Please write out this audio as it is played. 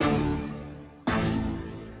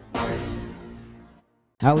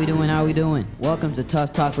How we doing? How we doing? Welcome to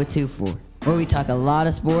Tough Talk with Tuffour, where we talk a lot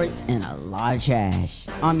of sports and a lot of trash.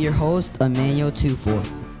 I'm your host, Emmanuel Tuffour.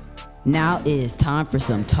 Now it is time for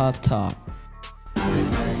some tough talk.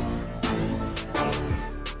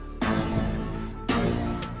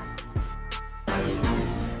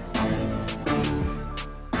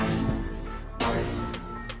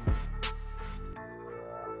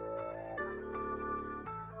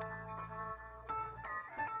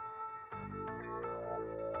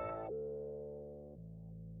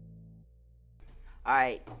 All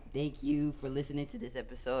right, thank you for listening to this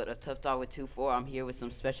episode of Tough Talk with 2-4. I'm here with some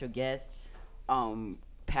special guests,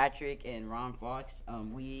 Patrick and Ron Fox.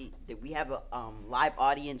 We have a live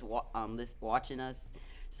audience watching us,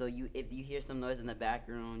 so if you hear some noise in the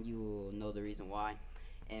background, you will know the reason why.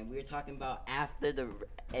 And we were talking about after the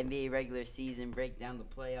NBA regular season, break down the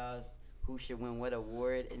playoffs, who should win what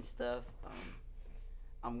award and stuff.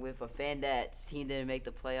 I'm with a fan that team didn't make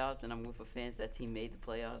the playoffs, and I'm with a fan that team made the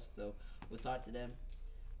playoffs, so we'll talk to them.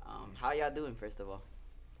 How y'all doing, first of all?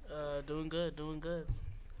 Doing good.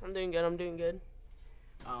 I'm doing good.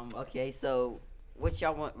 Okay, so what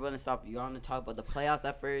y'all want to stop? Y'all want to talk about the playoffs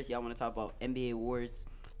at first? Y'all want to talk about NBA awards?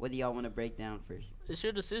 What do y'all want to break down first? It's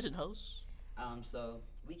your decision, host. So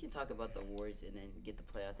we can talk about the awards and then get the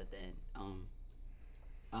playoffs at the end.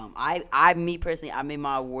 I me personally, I made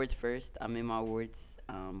my awards first.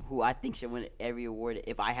 Who I think should win every award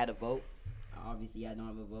if I had a vote. Obviously, I don't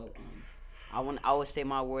have a vote. I would say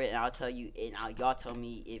my award, and I'll tell you, and y'all tell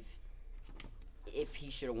me if he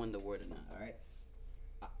should have won the award or not. All right.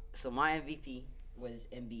 So my MVP was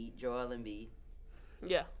Joel Embiid.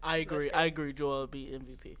 Yeah, I agree. Joel be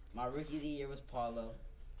MVP. My rookie of the year was Paulo.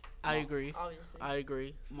 I agree. Obviously. I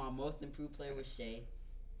agree. My most improved player was Shea.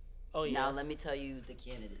 Oh yeah. Now let me tell you the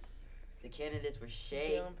candidates. The candidates were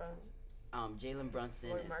Shea, Jalen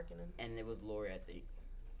Brunson, and it was Laurie, I think.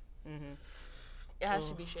 Mhm. It has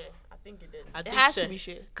to be Shea. I think it did. It has to be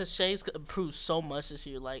Shea. Cause Shea's improved so much this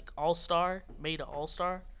year. Like All-Star, made an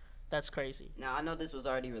All-Star. That's crazy. Now I know this was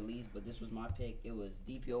already released, but this was my pick. It was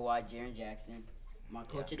DPOY, Jaren Jackson. My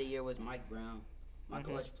coach of the year was Mike Brown. My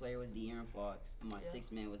clutch player was De'Aaron Fox, and my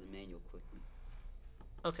sixth man was Emmanuel Quickly.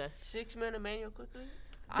 Okay. Six man Emmanuel Quickly.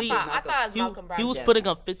 I thought Malcolm Brogdon. He was putting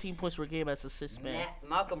up 15 points per game as a sixth man.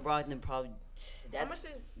 Malcolm Brogdon probably.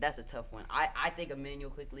 That's a tough one. I think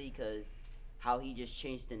Emmanuel Quickly because how he just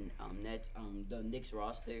changed the Knicks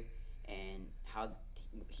roster and how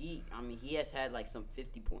he has had like some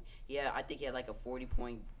 50 point. I think he had like a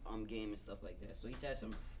 40-point game and stuff like that. So he's had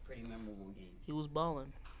some pretty memorable games. He was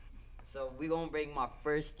balling. So we're gonna bring my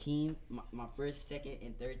first team, my first, second,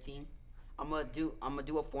 and third team. I'm gonna do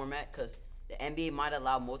a format because the NBA might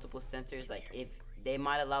allow multiple centers. Like if they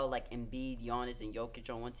might allow like Embiid, Giannis, and Jokic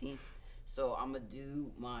on one team. So I'm gonna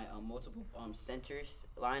do my multiple centers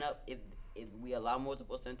lineup if we allow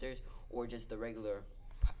multiple centers or just the regular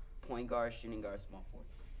point guard, shooting guard, small forward.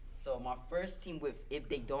 So my first team if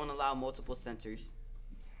they don't allow multiple centers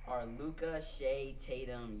are Luka, Shea,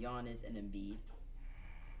 Tatum, Giannis, and Embiid.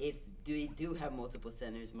 If they do have multiple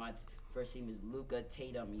centers, my first team is Luka,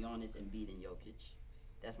 Tatum, Giannis, Embiid, and Jokic.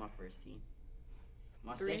 That's my first team.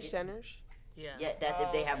 My Three second, centers. Yeah. Yeah, that's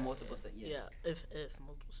if they have multiple centers. Yes. Yeah. If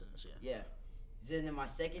multiple centers. Yeah. Yeah. Then my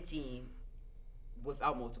second team,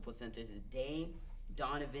 without multiple centers, is Dame,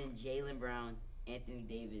 Donovan, Jaylen Brown, Anthony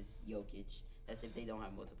Davis, Jokic. That's if they don't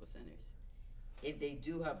have multiple centers. If they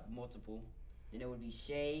do have multiple, then it would be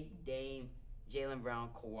Shea, Dame, Jaylen Brown,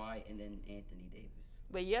 Kawhi, and then Anthony Davis.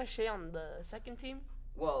 But you have Shea on the second team?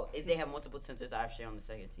 Well, if they have multiple centers, I have Shea on the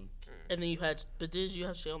second team. And then did you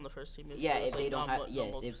have Shea on the first team? If they don't have,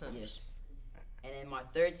 yes. And then my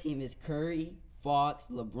third team is Curry, Fox,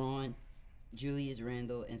 LeBron, Julius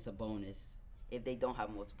Randle, and Sabonis. If they don't have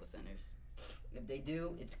multiple centers. If they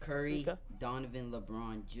do, it's Curry, Donovan,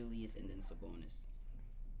 LeBron, Julius, and then Sabonis.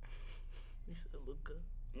 You said Luka.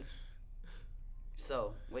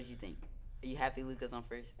 So, what do you think? Are you happy Luka's on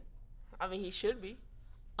first? I mean, he should be.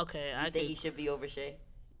 Okay, I think he should be over Shea.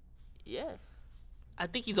 Yes. I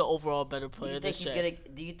think he's an overall better player than Shea.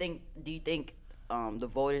 Do you think the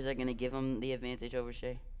voters are gonna give him the advantage over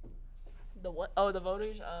Shea? The what? Oh, the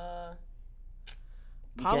voters.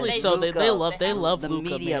 Probably so. They love the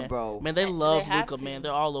Luka, media, man. bro. Man, they love Luka, to. man.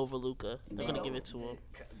 They're all over Luka. They're gonna give it to him.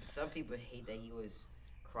 Some people hate that he was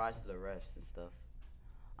cross to the refs and stuff.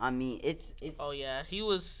 I mean, it's. Oh yeah, he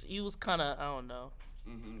was kind of, I don't know.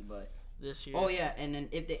 But this year. Oh yeah, and then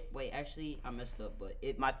if they actually I messed up, but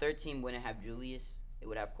if my third team wouldn't have Julius, it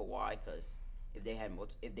would have Kawhi because if they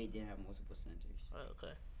didn't have multiple centers. Oh,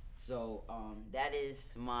 okay. So that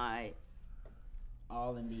is my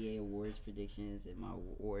all NBA awards predictions and my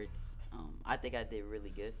awards. I think I did really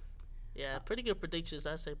good. Yeah, pretty good predictions.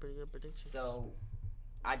 I say pretty good predictions. So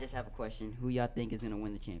I just have a question: who y'all think is gonna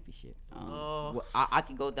win the championship? Oh. I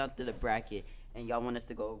can go down to the bracket, and y'all want us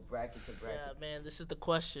to go bracket to bracket. Yeah, man, this is the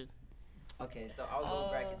question. Okay, so I'll go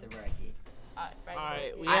bracket to bracket.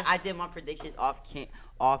 Alright, I did my predictions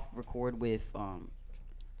off record with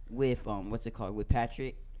what's it called, with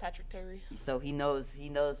Patrick. Patrick Terry. So he knows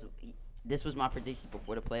this was my prediction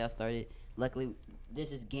before the playoffs started. Luckily,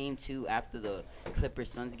 this is game 2 after the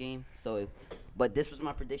Clippers Suns game. But this was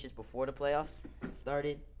my predictions before the playoffs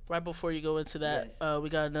started. Right before you go into that, Yes. we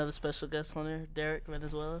got another special guest on there, Derek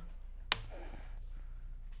Venezuela.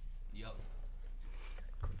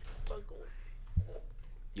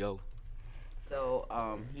 Yo. So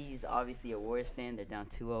he's obviously a Warriors fan. They're down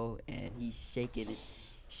 2-0, and he's shaking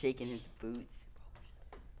his boots.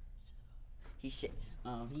 He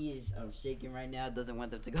is shaking right now. Doesn't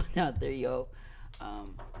want them to go down 3-0.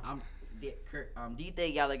 Do you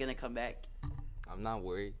think y'all are gonna come back? I'm not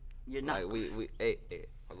worried. You're not. Like hey,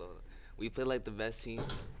 hold on. We play like the best team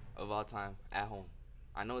of all time at home.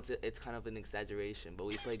 I know it's kind of an exaggeration, but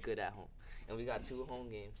we play good at home, and we got 2 home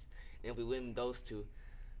games. And if we win those 2,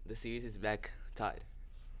 the series is back tied.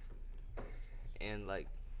 And like,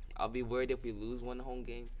 I'll be worried if we lose one home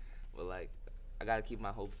game, but like, I gotta keep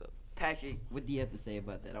my hopes up. Patrick, what do you have to say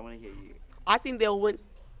about that? I want to hear you. I think they'll win.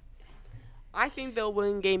 I think they'll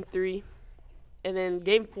win game 3, and then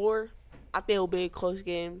game 4. I think it'll be a close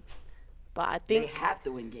game, but I They think have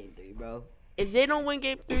to win game 3, bro. if they don't win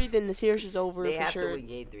game 3, then the series is over They for have sure. to win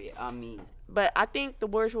game 3. I mean, But I think the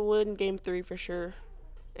Warriors will win game 3 for sure,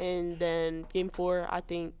 and then game 4, I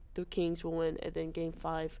think the Kings will win, and then game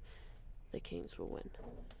 5, the Kings will win.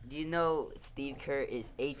 do you know Steve Kerr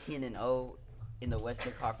is 18-0 in the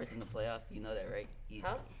Western Conference in the playoffs? You know that, right?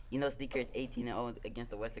 Huh? You know Steve Kerr is 18-0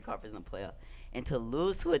 against the Western Conference in the playoffs. And to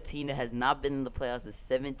lose to a team that has not been in the playoffs in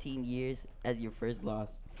 17 years as your first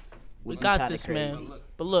loss. We would be got kinda this, crazy. man.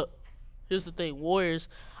 But look, here's the thing. Warriors,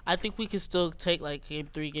 I think we can still take, like, game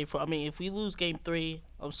 3, game 4. I mean, if we lose game 3,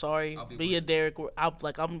 I'm sorry. Me and Derek, I'm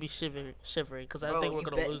going to be shivering because I Bro, think we're you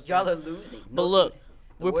going bet- to lose. Y'all them. are losing. But No look, team-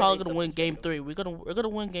 the we're Warriors probably ain't going to win something game special. 3. We're gonna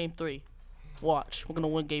win game 3. Watch. We're going to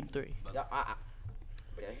win game 3. Yeah,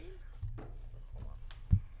 okay.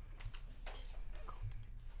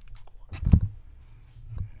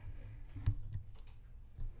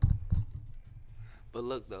 But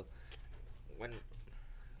look though, when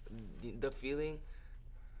the feeling,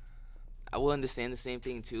 I will understand the same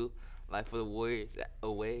thing too. Like for the Warriors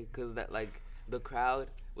away, cause that like the crowd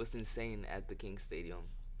was insane at the King Stadium,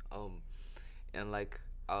 and like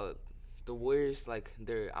the Warriors like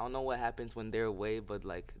I don't know what happens when they're away, but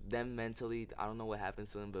like them mentally, I don't know what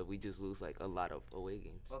happens to them, but we just lose like a lot of away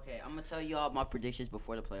games. Okay, I'm gonna tell you all my predictions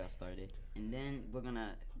before the playoffs started, and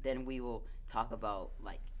then we will talk about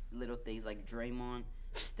like little things like Draymond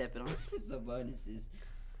stepping on Sabonis's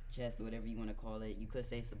chest or whatever you want to call it. You could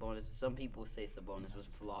say Sabonis. Some people say Sabonis was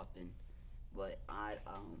flopping, but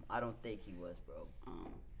I don't think he was, bro.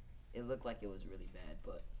 It looked like it was really bad,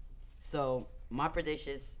 but so my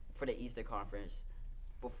predictions for the Eastern Conference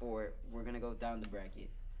before we're gonna go down the bracket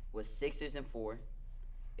was Sixers in 4.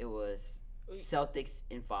 It was Celtics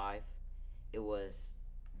in 5. It was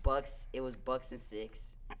Bucks in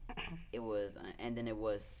 6. It was and then it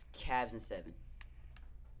was Cavs in 7.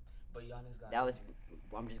 But Giannis got That was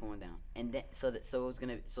I'm just going down. And then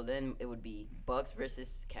then it would be Bucks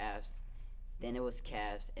versus Cavs. Then it was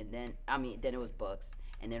Cavs, and then it was Bucks,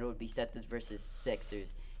 and then it would be Celtics versus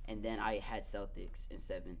Sixers, and then I had Celtics in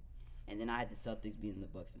 7. And then I had the Celtics beating the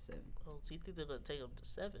Bucks in 7. Oh, so you think they're going to take them to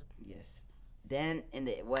 7? Yes. Then in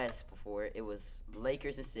the West before, it was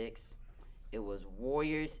Lakers in 6. It was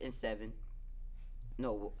Warriors in 7.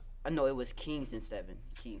 No, it was Kings in 7.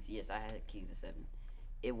 Kings, yes, I had Kings in 7.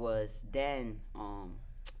 It was then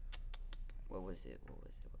what was it?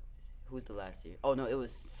 Who's the last year? Oh no, it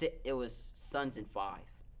was Suns in 5.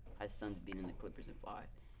 I had Suns beating the Clippers in 5.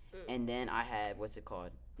 And then I had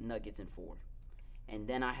Nuggets in 4. And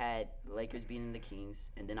then I had Lakers beating the Kings,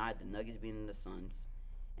 and then I had the Nuggets beating the Suns,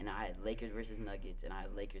 and I had Lakers versus Nuggets, and I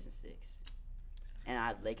had Lakers in 6. And I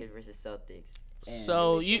had Lakers versus Celtics.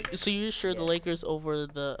 So you're sure the Yeah. Lakers over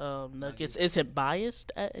the Nuggets isn't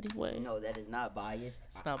biased at any way? No, that is not biased.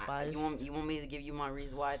 It's not biased. You want me to give you my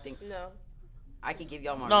reason why I think No. I can give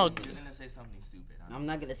y'all my No, reasons. You're gonna say something stupid. I'm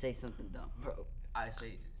not gonna say something dumb, bro. I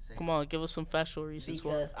say. Come on, give us some factual reasons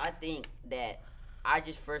why. Because I think that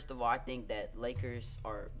first of all, I think that Lakers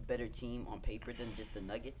are a better team on paper than just the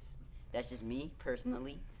Nuggets. That's just me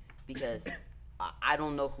personally, because I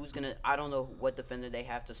don't know what defender they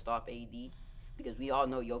have to stop AD, because we all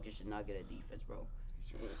know Jokic is not good at defense, bro.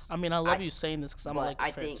 I mean, I love you saying this because I'm a Lakers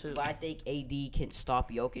fan think, too. But I think AD can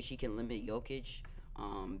stop Jokic. He can limit Jokic,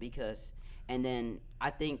 because, and then I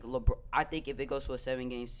think I think if it goes to a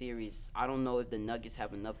 7-game series, I don't know if the Nuggets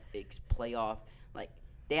have enough playoff. Like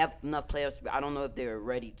they have enough playoffs. I don't know if they're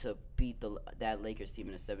ready to beat that Lakers team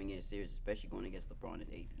in a 7-game series, especially going against LeBron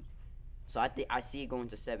and AD. So I see it going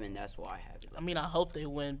to 7. That's why I have it. I mean, I hope they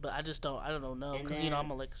win, but I just don't. I don't know because I'm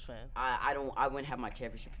a Lakers fan. I wouldn't have my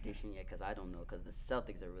championship prediction yet because I don't know because the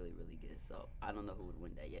Celtics are really really good. So I don't know who would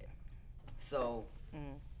win that yet. So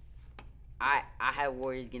I have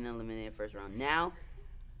Warriors getting eliminated first round. Now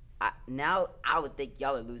I would think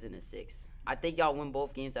y'all are losing in 6. I think y'all win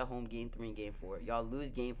both games at home, game 3 and game 4. Y'all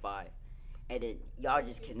lose game 5, and then y'all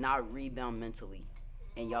just cannot rebound mentally.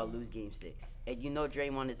 And y'all lose game 6. And you know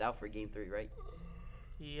Draymond is out for game 3, right?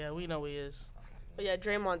 Yeah, we know he is. But yeah,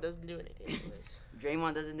 Draymond doesn't do anything.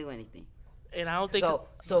 Draymond doesn't do anything. And I don't think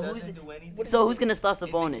so. Who's gonna stop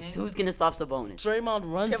Sabonis? Who's gonna stop Sabonis?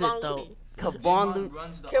 Draymond runs Kevon it though. Looney. Kevon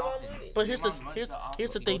runs the Kevon offense. Looney. But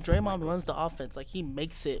here's the thing. Draymond runs the offense. Like he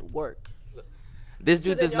makes it work. This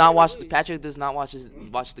dude then does y'all not gonna watch. lose. Patrick does not watch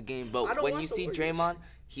the game. I But don't when watch you the see Warriors. Draymond,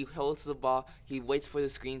 he holds the ball. He waits for the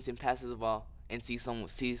screens and passes the ball, and sees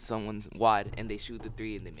someone wide, and they shoot the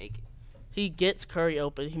 3 and they make it. He gets Curry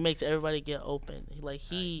open. He makes everybody get open.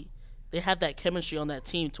 They have that chemistry on that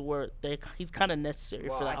team to where he's kind of necessary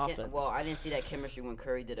for that offense. Well, I didn't see that chemistry when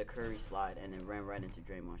Curry did a Curry slide and then ran right into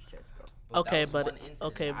Draymond's chest, bro. But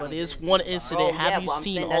it's one incident. Have you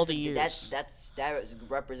seen all the years? That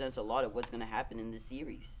represents a lot of what's gonna happen in this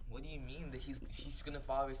series. What do you mean that he's gonna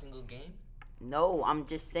fall every single game? No, I'm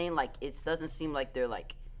just saying like it doesn't seem like they're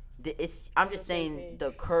like. I'm just saying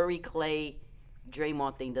the Curry Clay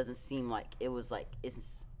Draymond thing doesn't seem like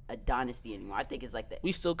it's a dynasty anymore. I think it's like that.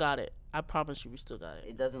 We still got it. I promise you, we still got it.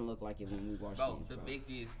 It doesn't look like it when we watch games, The bro. big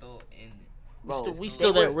 3 is still in. Bro, we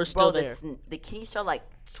still there. We're still there. The Kings shot like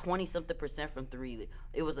 20-something% from 3.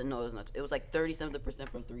 It was not. It was like 30-something%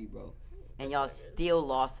 from 3, bro. And y'all still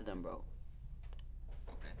lost to them, bro.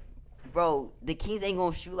 Bro, the Kings ain't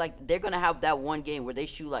gonna shoot like they're gonna have that one game where they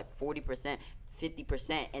shoot like 40%,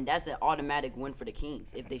 50%, and that's an automatic win for the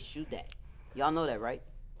Kings if they shoot that. Y'all know that, right?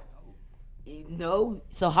 No.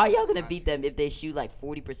 So how y'all gonna beat them if they shoot like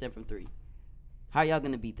 40% from 3? How y'all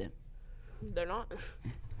gonna beat them? They're not.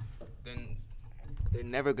 Then they're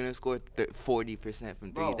never gonna score 40%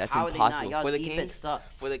 from 3. Bro, That's how impossible. are they not? Y'all's For the defense Kings,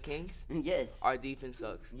 sucks. For the Kings, Yes. our defense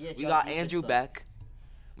sucks. Yes, we y'all's got defense Andrew sucks. back.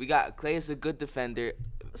 We got Clay is a good defender.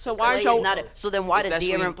 So Clay why is y'all? not so then why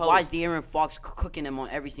Especially in is post. De'Aaron Fox cooking him on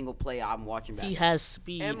every single play I'm watching back? He has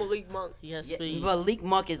speed. And Malik Monk. He has Yeah, speed. Malik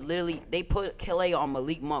Monk is literally they put Clay on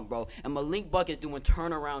Malik Monk, bro, and Malik Monk is doing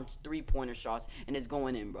turnaround 3-pointer shots and it's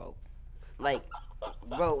going in, bro. Like,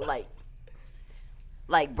 bro,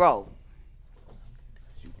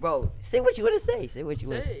 bro, say what you want to say. Say what you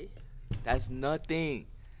want to say. That's nothing.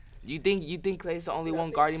 You think Clay's the only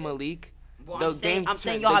one guarding Malik? Well, I'm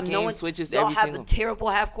saying y'all have no one. Switches Y'all every have single. a terrible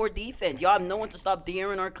half-court defense. Y'all have no one to stop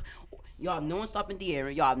De'Aaron or. Y'all have no one stopping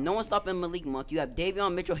De'Aaron. Y'all have no one stopping Malik Monk. You have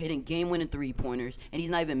Davion Mitchell hitting game-winning 3-pointers, and he's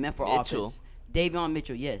not even meant for Mitchell? offense. Davion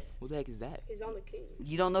Mitchell, yes. Who the heck is that? He's on the Kings.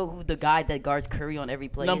 You don't know who the guy that guards Curry on every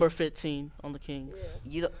play Number is? 15 on the Kings.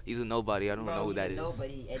 You don't, He's a nobody. I don't know who that is.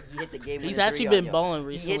 Nobody, and he hit the game. He's actually been balling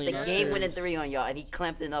recently. He in hit our the game-winning series. 3 on y'all, and he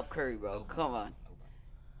clamped it up Curry, bro. Come on.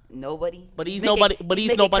 Nobody. But he's making- nobody. But he's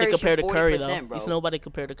making nobody Curry compared to shoot Curry 40%, though. bro. He's nobody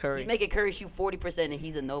compared to Curry. He's making Curry shoot 40%, and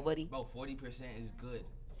he's a nobody. Bro, 40% is good.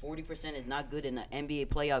 40% is not good in an NBA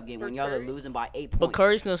playoff game For when y'all are Curry? losing by 8 points. But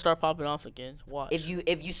Curry's gonna start popping off again. Watch.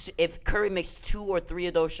 If Curry makes 2 or 3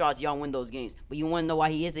 of those shots, y'all win those games. But you want to know why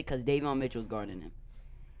he is it? Because Davion Mitchell's guarding him.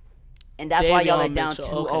 And that's why y'all are Davion down Mitchell.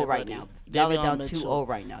 2-0 Okay, right buddy. now. Y'all are Davion down Mitchell. 2-0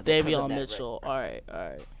 right now. because of Davion that, Mitchell. All right.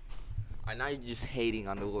 Now you're just hating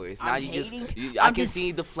on the Warriors. I'm Now you hating? just. I I'm can just-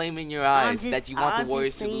 see the flame in your eyes that you want I'm the just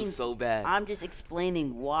Warriors to saying- lose so bad. I'm just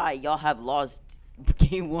explaining why y'all have lost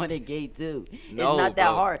game 1 and game 2. No, it's not that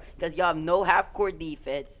bro. hard because y'all have no half-court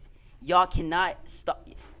defense. Y'all cannot stop.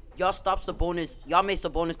 Y'all stop Sabonis. Y'all made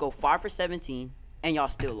Sabonis go 5 for 17, and y'all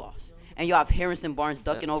still lost. And y'all have Harrison Barnes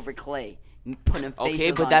ducking over Clay, putting faces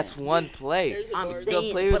Okay, but on that's him. one play. There's a I'm guard. saying-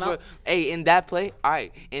 The players but I'm- were. In that play, all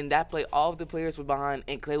right. In that play, all of the players were behind,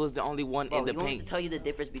 and Clay was the only one Bro, in the you want me to paint. tell you the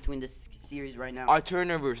difference between this series right now? Our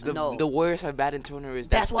turnovers. No. The Warriors are bad in turnovers.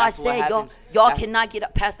 That's why I what say y'all happens. y'all cannot get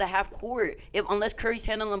up past the half court. Unless Curry's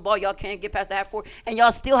handling the ball, y'all can't get past the half court, and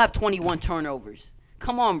y'all still have 21 turnovers.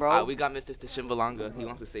 Come on, bro. We got Mr. Shimbalanga. He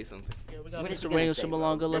wants to say something. What is he Mr. gonna Rangel say, bro?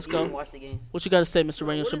 Shimbalanga, Does let's he go. even watch the games? What you got to say, Mr.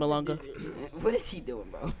 Rangel What did he Shimbalanga? do? What is he doing,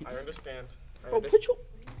 bro? I understand. Oh, put your.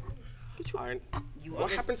 Alright. You What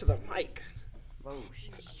understand- happened to the mic? Bro,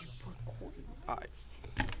 shit, you recording. All right.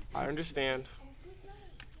 I understand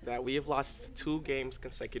that we have lost 2 games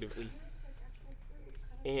consecutively.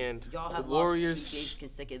 And Y'all the have Warriors lost 2 games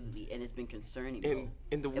consecutively, and it's been concerning, bro.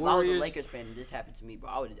 and the If I was a Warriors. Lakers fan and this happened to me,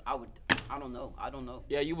 bro, I don't know.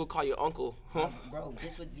 Yeah, you would call your uncle, huh? Bro,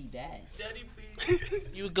 this would be bad. Daddy, please.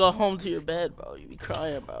 You would go home to your bed, bro. You be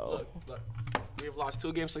crying, bro. Look. We have lost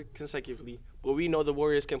 2 games consecutively, but we know the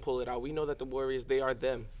Warriors can pull it out. We know that the Warriors, they are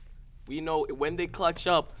them. We know when they clutch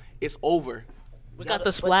up, it's over. We got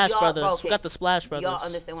the Splash Brothers. Okay. We got the Splash Brothers. Y'all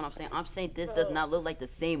understand what I'm saying? I'm saying this does not look like the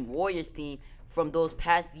same Warriors team from those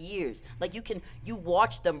past years. Like you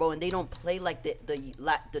watch them, bro, and they don't play like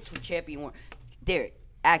the 2 champion. Derek,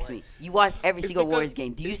 ask me. You watch every single Warriors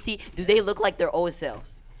game. Do they look like their old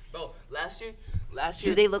selves? Bro, last year.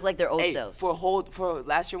 Do they look like their old selves? For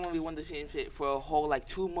last year when we won the championship, for a whole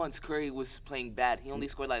 2 months, Curry was playing bad. He only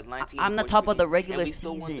scored 19. I'm not points talking per about the game, regular and we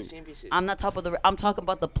still won the season. championship. I'm talking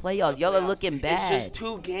about the playoffs. Y'all are looking bad. It's just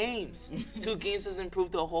 2 games. 2 games has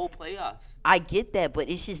improved the whole playoffs. I get that, but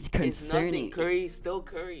it's just It's nothing. concerning. Curry's still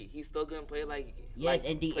Curry. He's still gonna play Yes,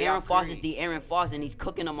 and playoff De'Aaron Fox Curry. is De'Aaron Fox, and he's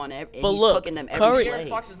cooking them on every. But he's look, cooking them Curry- every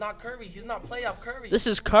play. is not Curry. He's not playoff Curry. This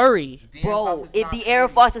is Curry. Bro, if De'Aaron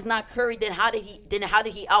Fox is not Curry, then how did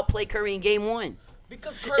he outplay Curry in Game 1?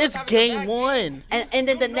 Because Curry It's game 1. And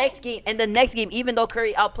then the next game, even though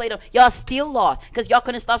Curry outplayed him, y'all still lost because y'all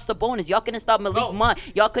couldn't stop Sabonis, y'all couldn't stop Malik Monk,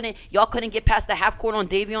 y'all couldn't get past the half court on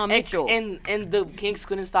Davion Mitchell. And the Kings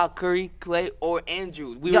couldn't stop Curry, Clay, or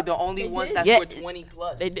Andrew. We Yeah. were the only ones that Yeah. scored 20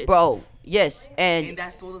 plus. They did. Bro, yes, And and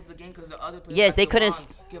that sold us the game because the other players. Yes, like they couldn't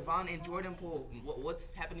Kevon and Jordan Poole.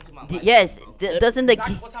 What's happening to my life? yes, bro? doesn't the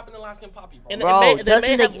What's happened in last game, Poppy, bro? And Bro, they may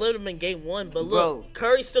doesn't have the- lit him in game 1, but look, Bro.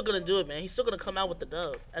 Curry's still gonna do it, man. He's still gonna come out with the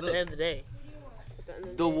dub at the end of the day.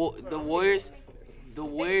 The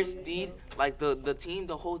Warriors need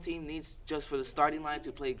the whole team needs just for the starting line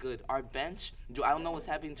to play good. Our bench, I don't know what's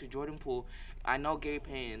happening to Jordan Poole. I know Gary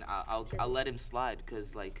Payton. I'll let him slide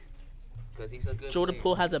because he's a good Jordan player.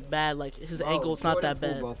 Poole has a bad, his ankle's not that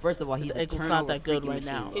bad. Bro, first of all, His he's a ankle's turnover not that good freaking right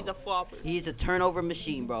machine, now. bro. He's a flopper. He's a turnover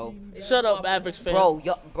machine, bro. Shut up, Mavericks fan. Bro,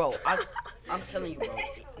 I'm telling you, bro.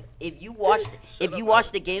 If you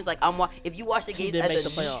watch the games like if you watch the Team games didn't make the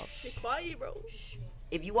as playoffs. Be quiet, bro.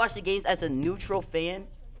 if you watch the games as a neutral fan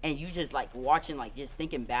and you just watching just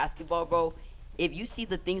thinking basketball, bro, if you see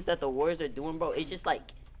the things that the Warriors are doing, bro, it's just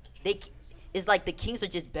it's like the Kings are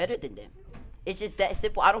just better than them. It's just that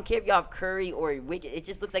simple. I don't care if y'all have Curry or Wiggins. It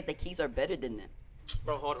just looks like the Kings are better than them.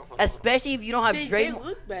 Bro, hold on. Especially if you don't have They Draymond.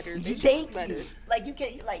 look better. They just Thank look better. you. You can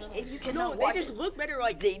if you No, cannot they watch just it. look better.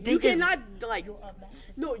 They You just- cannot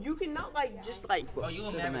No, you cannot just Oh, you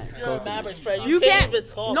a Mavericks fan. You're a Mavericks fan. You can't can't. even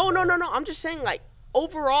talk. No. I'm just saying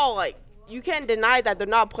overall you can't deny that they're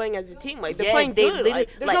not playing as a team. They're playing they good. literally-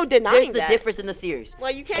 There's no there's denying the that. difference in the series. You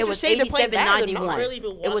can't It just was say they're playing bad. 87-91. I really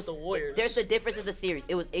even It watch was the Warriors. There's the difference in the series.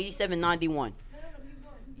 It was 87-91.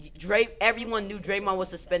 Everyone knew Draymond was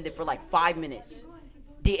suspended for 5 minutes.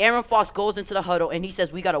 De'Aaron Fox goes into the huddle and he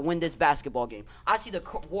says, "We gotta win this basketball game." I see the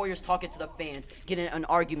Warriors talking to the fans, getting in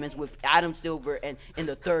arguments with Adam Silver and in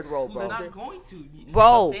the third row, Who's bro. not going to?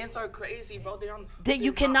 Bro. The fans are crazy, bro.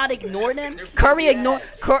 You cannot ignore them. They're Curry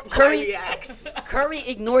Reacts. Curry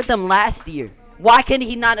ignored them last year. Why can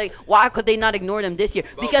he not? Why could they not ignore them this year?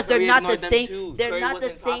 Bro, Because they're Curry not the ignored them same. too. They're Curry not the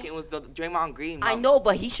wasn't same. talking, it was the Draymond Green. I bro. know,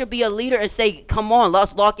 but he should be a leader and say, "Come on,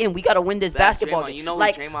 let's lock in. We gotta win this That's basketball Draymond. game." You know who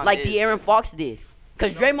like Draymond is. De'Aaron Fox did.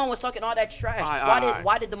 Because Draymond was talking all that trash. Alright.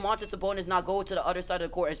 Why did DeMontis Sabonis not go to the other side of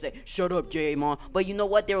the court and say, "Shut up, Draymond"? But you know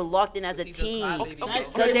what? They were locked in as a He's a team. crybaby, bro. That's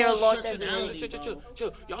Because they were Draymond's locked as a personality, team.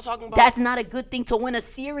 Chill. Y'all talking about? That's not a good thing to win a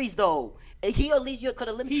series, though. He at least could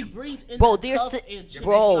have He limited. brings in Bro, that there's tough si- and chicken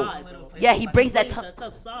bro. side. Yeah, he brings that Plays tough. that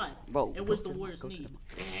tough side. Bro, in which the Warriors need.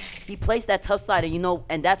 He plays that tough side,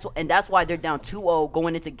 and that's why they're down 2-0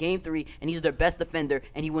 going into Game 3, and he's their best defender,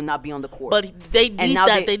 and he will not be on the court. But they need now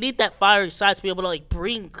that. They need that fiery side to be able to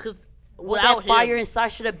bring. Because without that fire him, inside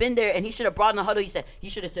should have been there, and he should have brought in the huddle. He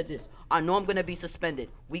should have said this: "I know I'm gonna be suspended.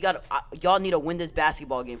 Y'all need to win this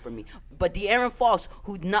basketball game for me." But De'Aaron Fox,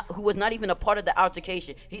 who was not even a part of the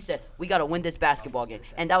altercation, he said, "We gotta win this basketball game,"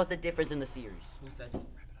 and that was the difference in the series. Who said that?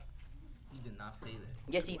 He did not say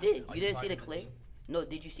that. Yes, he did. Are You you didn't see the part of the clip? team? No,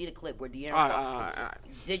 did you see the clip where De'Aaron Alright. Fox?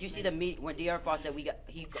 Did you see the meet when De'Aaron Fox said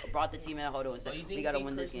he brought the team in a huddle and said, So you "We think gotta Steve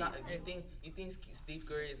win this Kerr's game"? you think Steve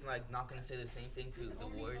Curry is not gonna say the same thing to the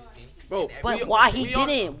Warriors team? Bro, And But every- why he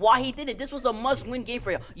didn't? Why he didn't? This was a must-win game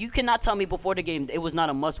for y'all. You cannot tell me before the game it was not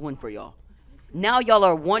a must-win for y'all. Now y'all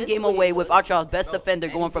are one game away without y'all's best defender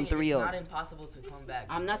going from It's 3-0. not impossible to come back.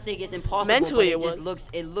 I'm not saying it's impossible. Mentally, but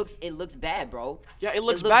it it looks bad, bro. Yeah, it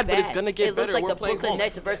looks bad, but it's gonna get It looks better. like We're the playing Brooklyn home.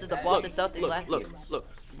 Nets versus the Boston Celtics last year. Look.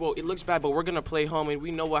 Well, it looks bad, but we're gonna play home, and we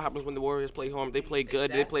know what happens when the Warriors play home. They play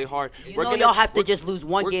good. They play hard. You know y'all have to just lose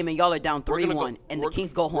one game and y'all are down 3-1 and the we're-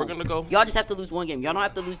 Kings go home. we're gonna go- Y'all just have to lose one game. Y'all don't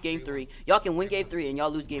have to lose game 3. Y'all can win game 3 and y'all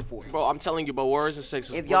lose game 4. Bro, I'm telling you, but Warriors and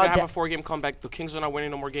Sixers. If We're y'all gonna have da- a 4-game comeback. The Kings are not winning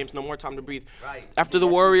no more games. No more time to breathe. Right. After the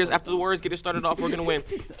Warriors get it started off, we're gonna win.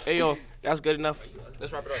 Hey yo, that's good enough.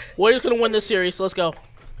 Let's wrap it up. Warriors gonna win this series. Let's go.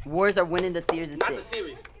 Warriors are winning the series in 6.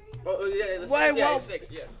 series. Oh yeah, the Wait, well- 6.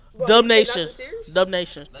 Yeah. Dub Nation. Dub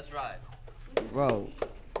Nation. Let's ride. Bro.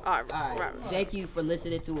 All right. All right. Thank you for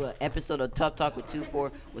listening to an episode of Tough Talk with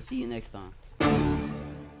 2-4. We'll see you next time.